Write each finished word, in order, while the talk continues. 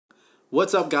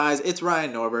What's up, guys? It's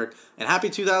Ryan Norberg, and happy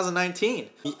 2019.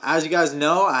 As you guys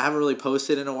know, I haven't really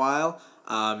posted in a while.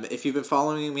 If you've been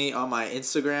following me on my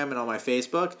Instagram and on my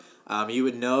Facebook, you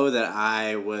would know that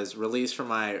I was released from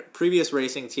my previous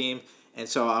racing team, and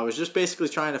so I was just basically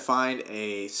trying to find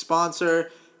a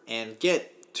sponsor and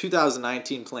get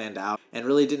 2019 planned out, and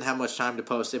really didn't have much time to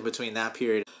post in between that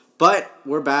period. But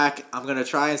we're back. I'm going to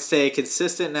try and stay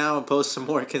consistent now and post some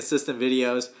more consistent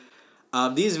videos.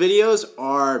 These videos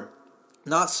are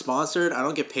not sponsored. I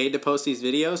don't get paid to post these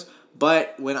videos,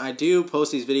 but when I do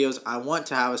post these videos, I want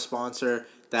to have a sponsor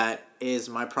that is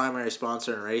my primary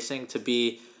sponsor in racing to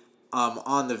be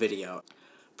on the video.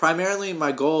 Primarily,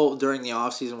 my goal during the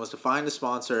off season was to find a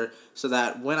sponsor so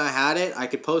that when I had it, I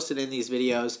could post it in these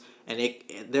videos, and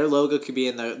their logo could be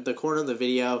in the corner of the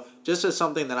video, just as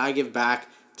something that I give back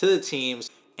to the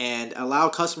teams and allow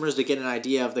customers to get an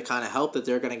idea of the kind of help that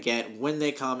they're going to get when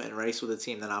they come and race with a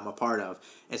team that I'm a part of.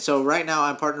 And so right now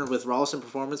I'm partnered with Rawlson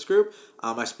Performance Group.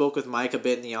 I spoke with Mike a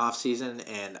bit in the off season,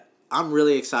 and I'm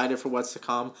really excited for what's to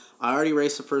come. I already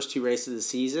raced the first two races of the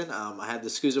season. I had the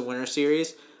SKUSA Winter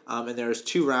Series, and there's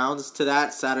 2 rounds to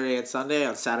that, Saturday and Sunday.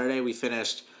 On Saturday we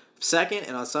finished second,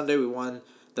 and on Sunday we won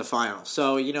the final.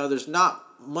 So, you know, there's not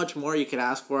much more you could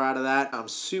ask for out of that. I'm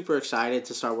super excited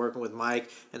to start working with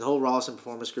Mike and the whole Rawlson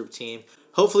Performance Group team.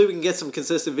 Hopefully we can get some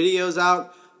consistent videos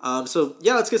out. So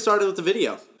yeah, let's get started with the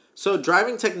video. So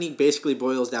driving technique basically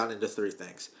boils down into 3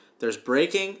 things. There's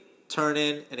braking,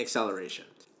 turn-in, and acceleration.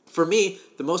 For me,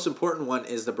 the most important one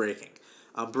is the braking.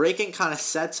 Braking kind of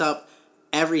sets up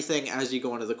everything as you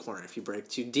go into the corner. If you brake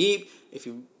too deep, if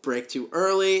you brake too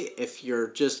early, if you're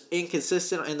just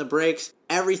inconsistent in the brakes,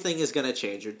 everything is going to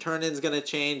change. Your turn-in is going to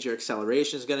change, your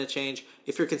acceleration is going to change.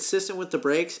 If you're consistent with the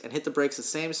brakes and hit the brakes the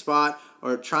same spot,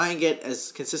 or try and get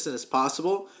as consistent as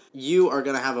possible, you are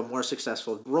going to have a more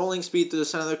successful rolling speed through the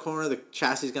center of the corner, the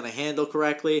chassis is going to handle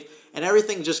correctly, and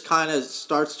everything just kind of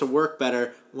starts to work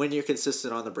better when you're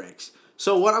consistent on the brakes.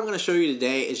 So what I'm going to show you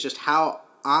today is just how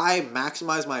I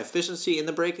maximize my efficiency in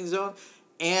the braking zone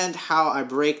and how I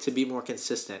brake to be more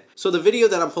consistent. So the video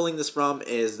that I'm pulling this from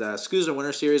is the SKUSA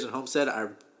Winter Series in Homestead. I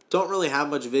don't really have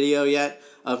much video yet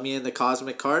of me in the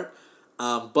Cosmic Kart,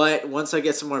 but once I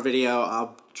get some more video,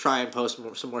 I'll try and post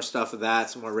some more stuff of that,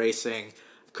 some more racing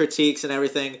critiques and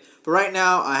everything. But right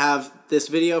now I have this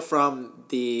video from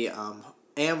the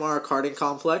AMR Karting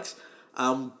Complex.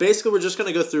 Basically we're just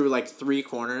going to go through like 3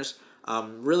 corners.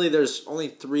 Really, there's only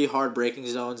 3 hard braking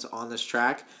zones on this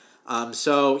track.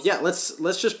 So yeah,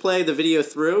 let's just play the video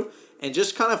through and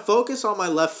just kind of focus on my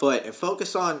left foot and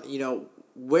focus on, you know,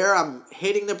 where I'm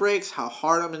hitting the brakes, how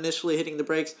hard I'm initially hitting the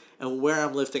brakes, and where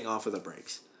I'm lifting off of the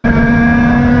brakes.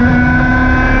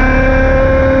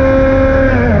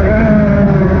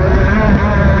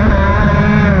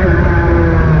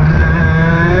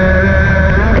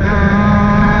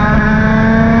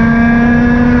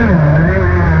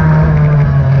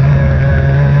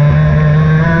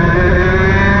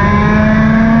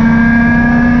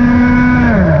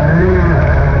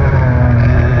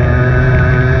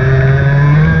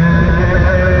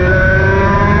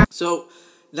 So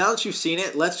now that you've seen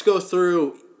it, let's go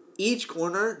through each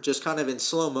corner just kind of in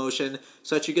slow motion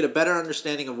so that you get a better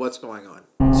understanding of what's going on.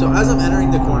 So as I'm entering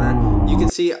the corner, you can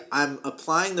see I'm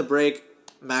applying the brake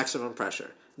maximum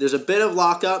pressure. There's a bit of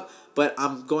lockup, but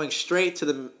I'm going straight to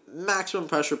the maximum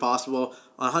pressure possible,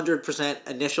 100%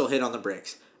 initial hit on the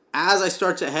brakes. As I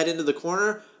start to head into the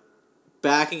corner,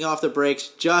 backing off the brakes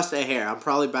just a hair. I'm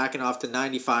probably backing off to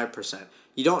 95%.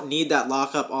 You don't need that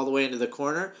lockup all the way into the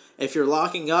corner. If you're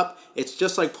locking up, it's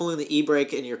just like pulling the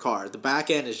e-brake in your car. The back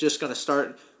end is just going to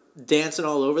start dancing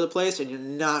all over the place, and you're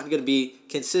not going to be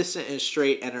consistent and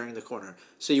straight entering the corner.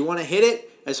 So you want to hit it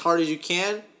as hard as you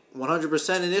can,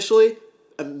 100% initially.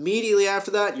 Immediately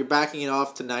after that, you're backing it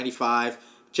off to 95,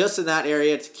 just in that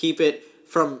area to keep it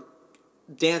from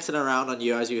dancing around on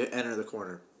you as you enter the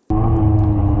corner.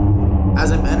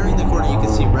 As I'm entering the corner, you can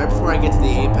see right before I get to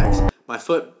the apex, my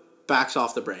foot backs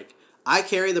off the brake. I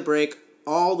carry the brake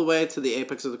all the way to the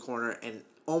apex of the corner in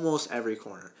almost every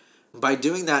corner. By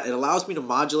doing that, it allows me to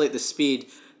modulate the speed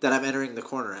that I'm entering the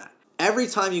corner at. Every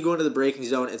time you go into the braking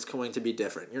zone, it's going to be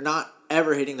different. You're not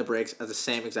ever hitting the brakes at the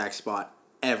same exact spot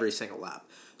every single lap.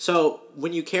 So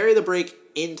when you carry the brake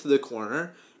into the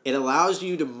corner, it allows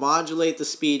you to modulate the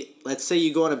speed. Let's say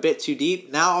you go in a bit too deep.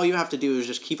 Now all you have to do is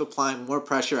just keep applying more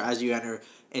pressure as you enter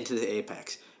into the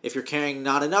apex. If you're carrying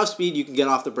not enough speed, you can get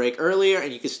off the brake earlier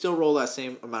and you can still roll that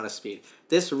same amount of speed.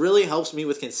 This really helps me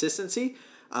with consistency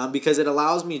because it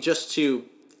allows me just to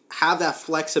have that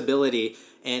flexibility,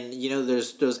 and you know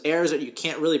there's those errors that you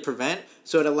can't really prevent,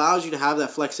 so it allows you to have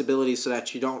that flexibility so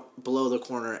that you don't blow the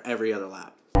corner every other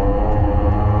lap.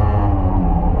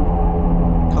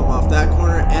 that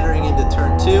corner, entering into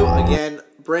turn 2. Again,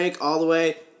 brake all the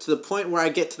way to the point where I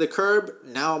get to the curb.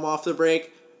 Now I'm off the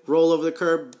brake, roll over the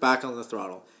curb, back on the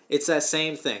throttle. It's that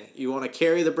same thing. You want to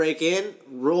carry the brake in,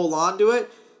 roll onto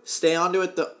it, stay onto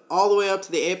it all the way up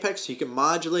to the apex so you can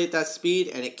modulate that speed,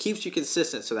 and it keeps you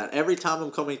consistent so that every time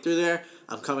I'm coming through there,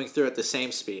 I'm coming through at the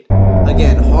same speed.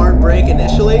 Again, hard brake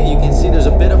initially. You can see there's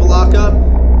a bit of a lockup.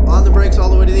 On the brakes all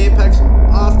the way to the apex,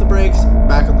 off the brakes,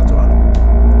 back on the throttle.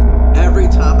 Every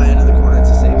time I enter the corner, it's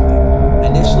the same thing.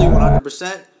 Initially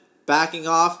 100%, backing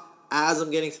off as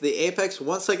I'm getting to the apex.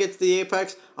 Once I get to the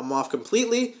apex, I'm off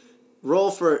completely,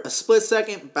 roll for a split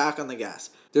second, back on the gas.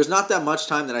 There's not that much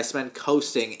time that I spend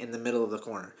coasting in the middle of the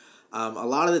corner. A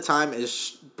lot of the time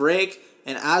is brake,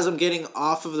 and as I'm getting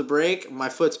off of the brake, my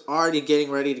foot's already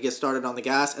getting ready to get started on the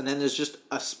gas, and then there's just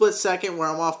a split second where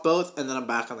I'm off both, and then I'm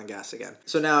back on the gas again.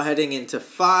 So now heading into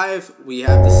 5, we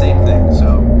have the same thing.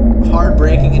 So hard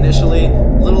braking initially,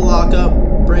 little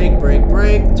lockup, brake, brake,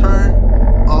 brake, turn,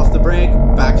 off the brake,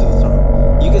 back to the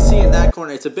throttle. You can see in that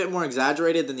corner, it's a bit more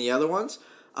exaggerated than the other ones.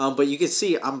 But you can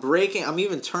see I'm braking, I'm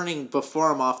even turning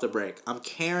before I'm off the brake. I'm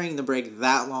carrying the brake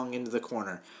that long into the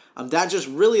corner. That just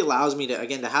really allows me to,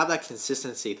 again, to have that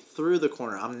consistency through the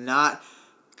corner. I'm not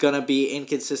going to be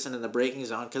inconsistent in the braking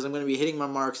zone because I'm going to be hitting my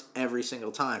marks every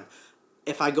single time.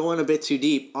 If I go in a bit too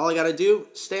deep, all I got to do,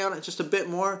 stay on it just a bit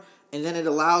more, and then it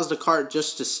allows the cart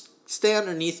just to stay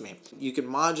underneath me. You can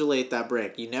modulate that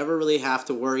brake. You never really have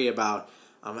to worry about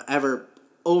ever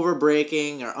over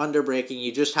braking or under braking.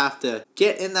 You just have to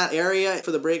get in that area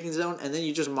for the braking zone, and then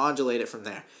you just modulate it from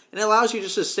there. And it allows you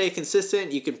just to stay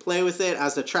consistent. You can play with it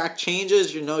as the track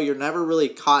changes. You know, you're never really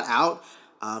caught out.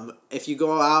 If you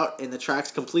go out and the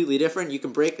track's completely different, you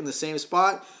can brake in the same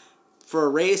spot for a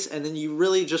race, and then you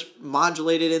really just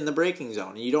modulate it in the braking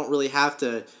zone. You don't really have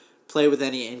to play with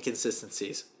any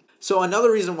inconsistencies. So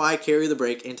another reason why I carry the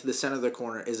brake into the center of the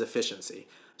corner is efficiency.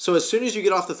 So as soon as you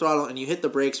get off the throttle and you hit the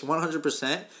brakes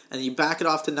 100% and you back it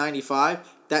off to 95,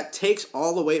 that takes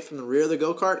all the weight from the rear of the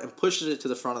go-kart and pushes it to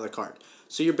the front of the cart.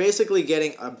 So you're basically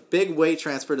getting a big weight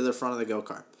transfer to the front of the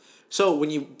go-kart. So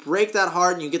when you brake that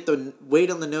hard and you get the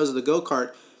weight on the nose of the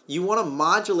go-kart, you want to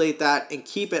modulate that and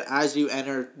keep it as you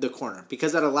enter the corner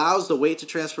because that allows the weight to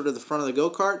transfer to the front of the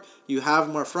go-kart. You have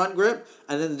more front grip,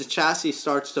 and then the chassis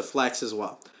starts to flex as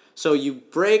well. So you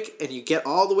brake and you get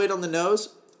all the weight on the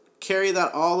nose, carry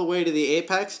that all the way to the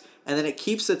apex, and then it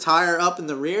keeps the tire up in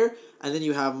the rear, and then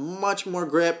you have much more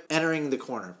grip entering the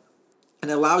corner.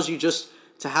 And it allows you just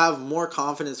to have more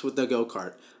confidence with the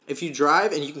go-kart. If you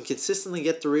drive and you can consistently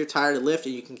get the rear tire to lift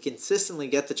and you can consistently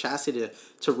get the chassis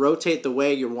to rotate the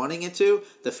way you're wanting it to,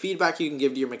 the feedback you can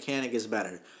give to your mechanic is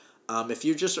better. If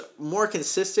you're just more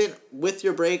consistent with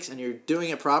your brakes and you're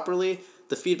doing it properly,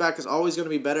 the feedback is always going to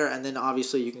be better, and then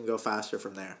obviously you can go faster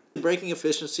from there. Braking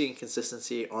efficiency and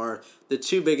consistency are the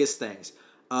two biggest things.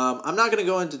 I'm not going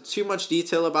to go into too much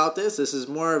detail about this. This is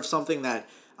more of something that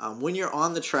when you're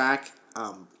on the track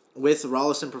with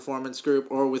Rollison Performance Group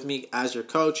or with me as your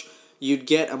coach, you'd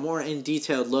get a more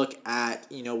in-detailed look at,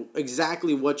 you know,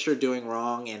 exactly what you're doing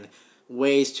wrong and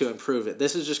ways to improve it.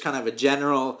 This is just kind of a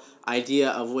general idea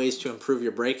of ways to improve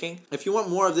your braking. If you want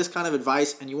more of this kind of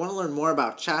advice and you want to learn more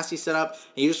about chassis setup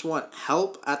and you just want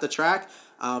help at the track,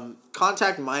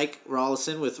 contact Mike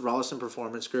Rollison with Rollison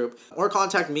Performance Group, or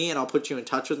contact me and I'll put you in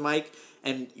touch with Mike,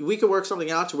 and we could work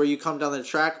something out to where you come down the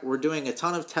track. We're doing a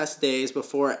ton of test days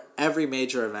before every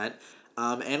major event,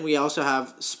 and we also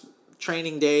have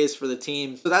training days for the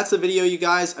team. So that's the video, you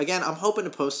guys. Again, I'm hoping to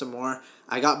post some more.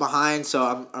 I got behind,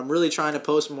 so I'm really trying to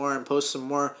post more and post some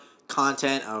more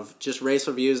content of just race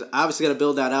reviews. I obviously got to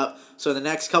build that up. So in the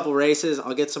next couple races,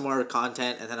 I'll get some more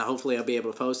content, and then hopefully I'll be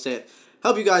able to post it.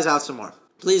 Help you guys out some more.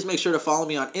 Please make sure to follow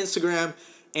me on Instagram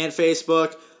and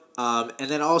Facebook, and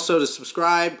then also to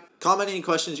subscribe. Comment any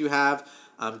questions you have.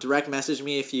 Direct message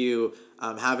me if you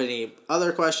have any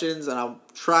other questions, and I'll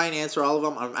try and answer all of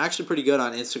them. I'm actually pretty good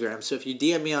on Instagram, so if you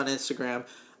DM me on Instagram,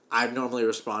 I normally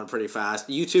respond pretty fast.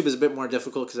 YouTube is a bit more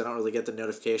difficult because I don't really get the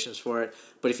notifications for it.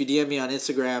 But if you DM me on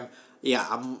Instagram, yeah,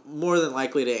 I'm more than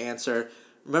likely to answer.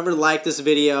 Remember to like this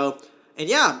video. And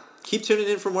yeah, keep tuning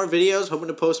in for more videos. Hoping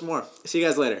to post more. See you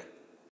guys later.